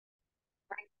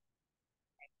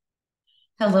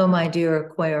Hello, my dear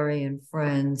Aquarian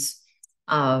friends.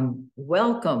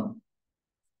 Welcome.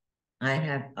 I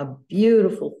have a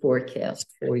beautiful forecast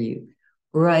for you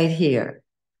right here.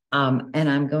 And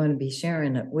I'm going to be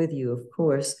sharing it with you, of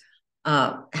course.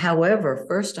 However,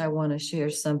 first I want to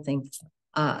share something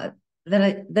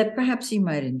that perhaps you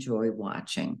might enjoy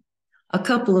watching. A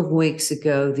couple of weeks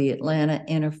ago, the Atlanta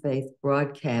Interfaith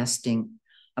Broadcast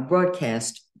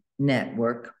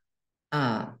Network,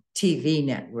 TV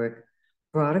network,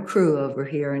 brought a crew over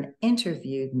here and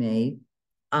interviewed me.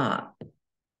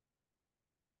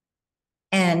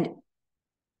 And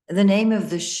the name of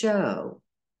the show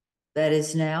that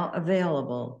is now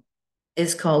available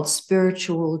is called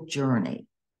Spiritual Journey.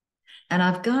 And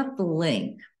I've got the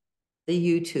link, the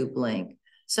YouTube link.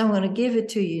 So I'm going to give it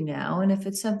to you now. And if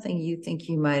it's something you think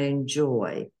you might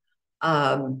enjoy,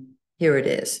 here it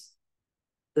is.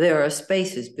 There are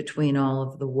spaces between all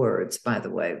of the words, by the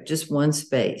way, just one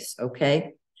space,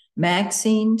 okay?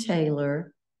 Maxine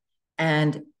Taylor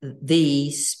and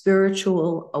the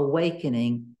Spiritual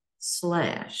Awakening /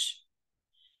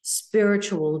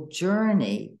 Spiritual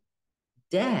Journey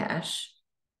 -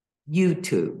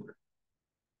 YouTube.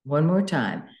 One more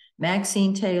time,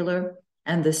 Maxine Taylor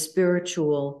and the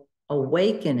Spiritual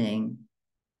Awakening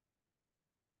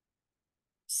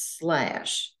 /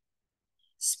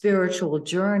 Spiritual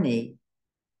Journey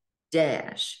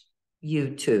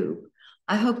YouTube.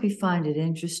 I hope you find it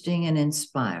interesting and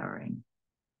inspiring.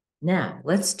 Now,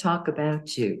 let's talk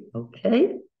about you,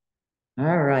 okay?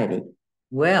 All righty.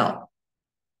 Well,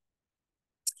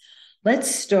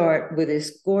 let's start with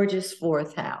this gorgeous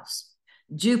fourth house.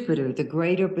 Jupiter, the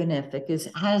greater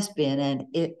benefic, has been and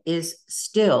it is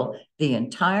still the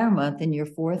entire month in your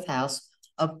fourth house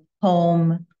of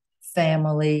home,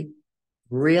 family,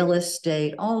 real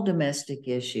estate, all domestic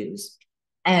issues.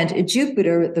 And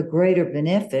Jupiter, the greater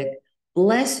benefic,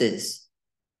 blesses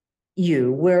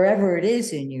you wherever it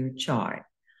is in your chart.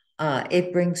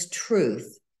 It brings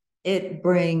truth. It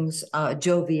brings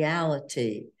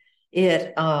joviality.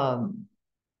 It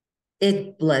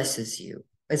blesses you.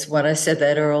 It's what I said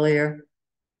that earlier.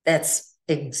 That's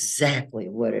exactly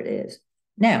what it is.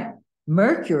 Now,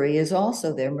 Mercury is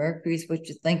also there. Mercury is what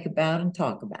you think about and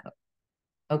talk about.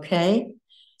 Okay?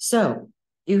 So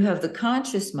you have the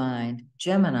conscious mind,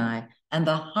 Gemini, and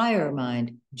the higher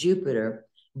mind, Jupiter,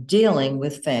 dealing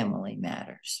with family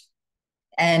matters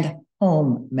and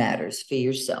home matters for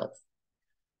yourself.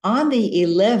 On the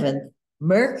 11th,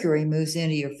 Mercury moves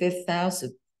into your fifth house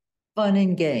of fun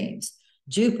and games.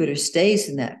 Jupiter stays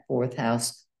in that fourth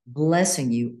house,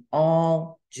 blessing you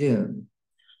all June.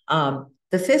 The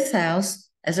fifth house,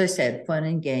 as I said, fun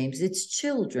and games, it's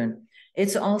children.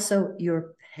 It's also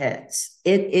your pets.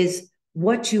 It is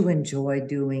what you enjoy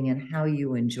doing and how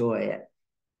you enjoy it.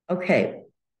 Okay,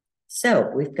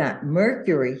 so we've got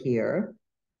Mercury here.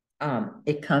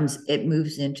 It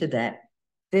moves into that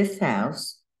fifth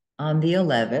house on the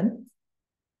 11th.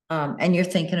 And you're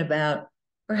thinking about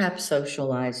perhaps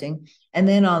socializing. And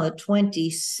then on the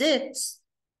 26th,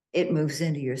 it moves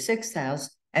into your sixth house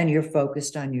and you're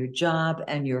focused on your job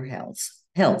and your health.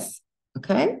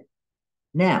 Okay.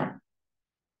 Now,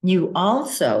 you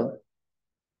also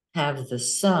have the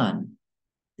sun,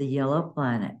 the yellow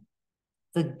planet,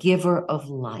 the giver of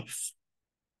life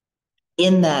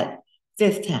in that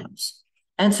fifth house.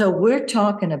 And so we're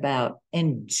talking about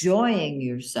enjoying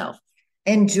yourself,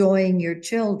 enjoying your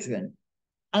children,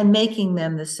 and making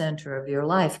them the center of your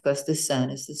life because the sun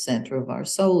is the center of our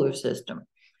solar system.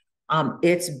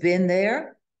 It's been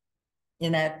there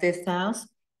in that fifth house,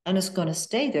 and it's going to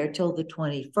stay there till the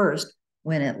 21st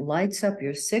when it lights up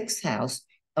your sixth house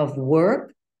of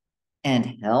work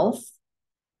and health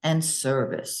and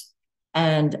service.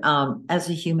 And as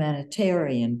a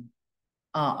humanitarian,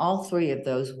 all three of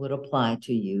those would apply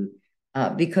to you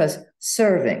because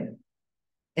serving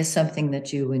is something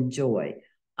that you enjoy.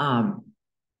 Quite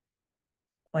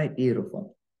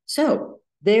beautiful. So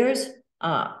there's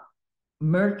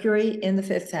Mercury in the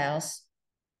fifth house,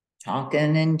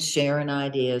 talking and sharing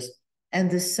ideas, and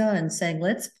the sun saying,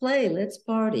 let's play, let's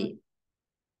party.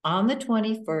 On the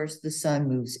 21st, the sun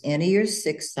moves into your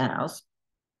sixth house.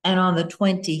 And on the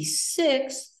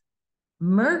 26th,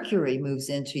 Mercury moves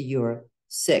into your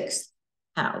sixth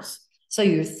house. So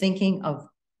you're thinking of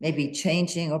maybe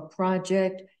changing a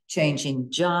project,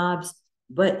 changing jobs,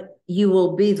 but you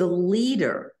will be the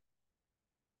leader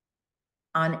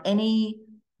on any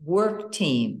work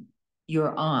team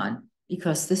you're on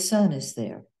because the sun is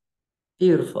there.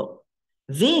 Beautiful.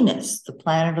 Venus, the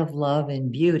planet of love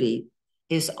and beauty,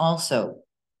 is also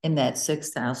in that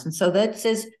sixth house. And so that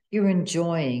says you're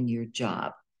enjoying your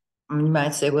job. And you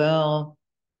might say, well,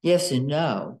 yes and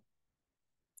no.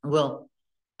 Well,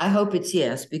 I hope it's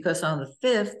yes, because on the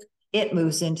 5th, it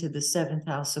moves into the 7th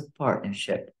house of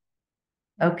partnership.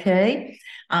 Okay.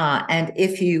 And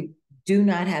if you do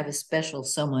not have a special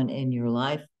someone in your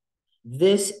life,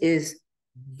 this is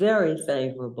very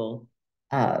favorable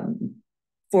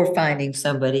for finding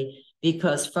somebody,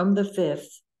 because from the 5th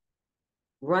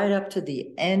right up to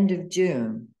the end of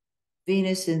June,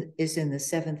 Venus is in the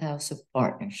 7th house of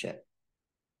partnership.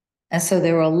 And so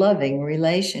there are loving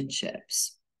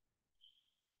relationships.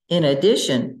 In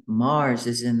addition, Mars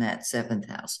is in that 7th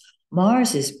house.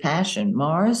 Mars is passion.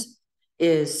 Mars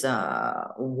is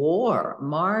war.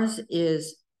 Mars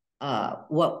is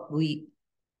what we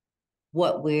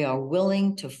are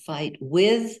willing to fight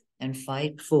with and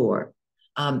fight for.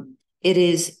 It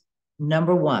is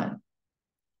number one.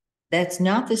 That's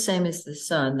not the same as the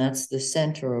sun. That's the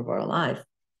center of our life.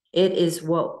 It is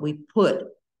what we put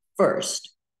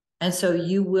first. And so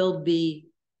you will be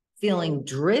feeling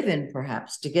driven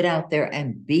perhaps to get out there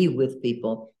and be with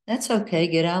people. That's okay.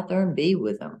 Get out there and be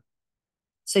with them.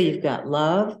 So you've got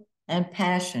love and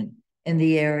passion in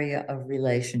the area of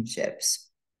relationships.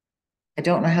 I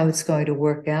don't know how it's going to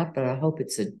work out, but I hope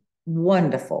it's a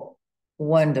wonderful,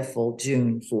 wonderful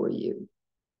June for you.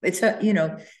 It's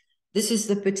this is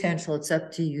the potential. It's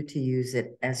up to you to use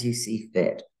it as you see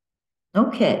fit.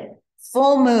 Okay,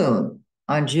 full moon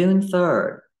on June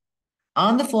 3rd.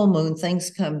 On the full moon,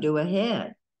 things come to a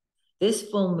head. This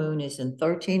full moon is in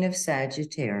 13 of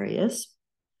Sagittarius.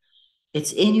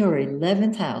 It's in your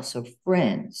 11th house of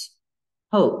friends,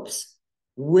 hopes,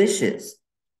 wishes.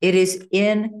 It is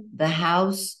in the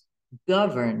house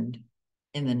governed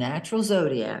in the natural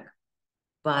zodiac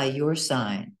by your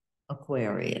sign,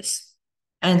 Aquarius.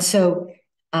 And so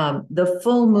the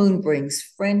full moon brings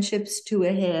friendships to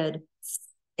a head.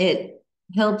 It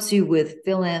helps you with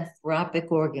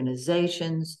philanthropic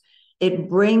organizations. It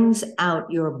brings out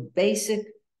your basic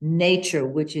nature,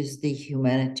 which is the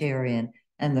humanitarian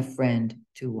and the friend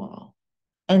to all.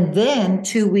 And then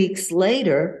 2 weeks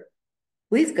later,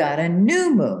 we've got a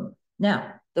new moon.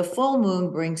 Now, the full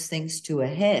moon brings things to a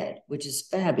head, which is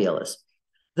fabulous.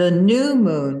 The new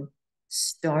moon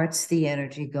starts the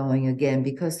energy going again,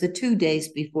 because the 2 days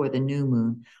before the new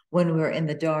moon, when we're in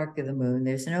the dark of the moon,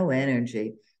 there's no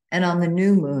energy. And on the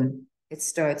new moon, it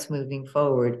starts moving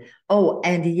forward. Oh,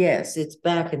 and yes, it's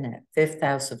back in that 5th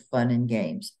house of fun and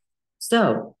games.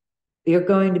 So you're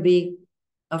going to be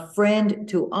a friend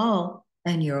to all,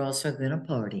 and you're also going to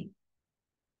party.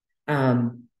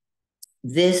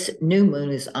 This new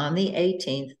moon is on the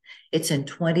 18th. It's in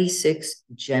 26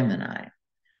 Gemini.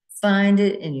 Find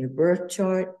it in your birth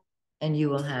chart, and you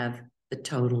will have the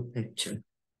total picture.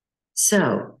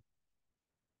 So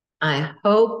I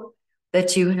hope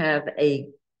that you have a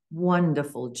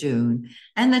wonderful June,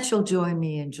 and that you'll join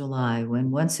me in July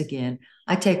when once again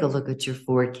I take a look at your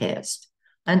forecast.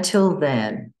 Until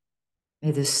then,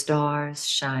 may the stars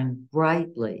shine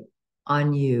brightly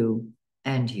on you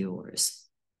and yours.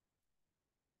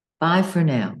 Bye for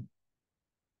now.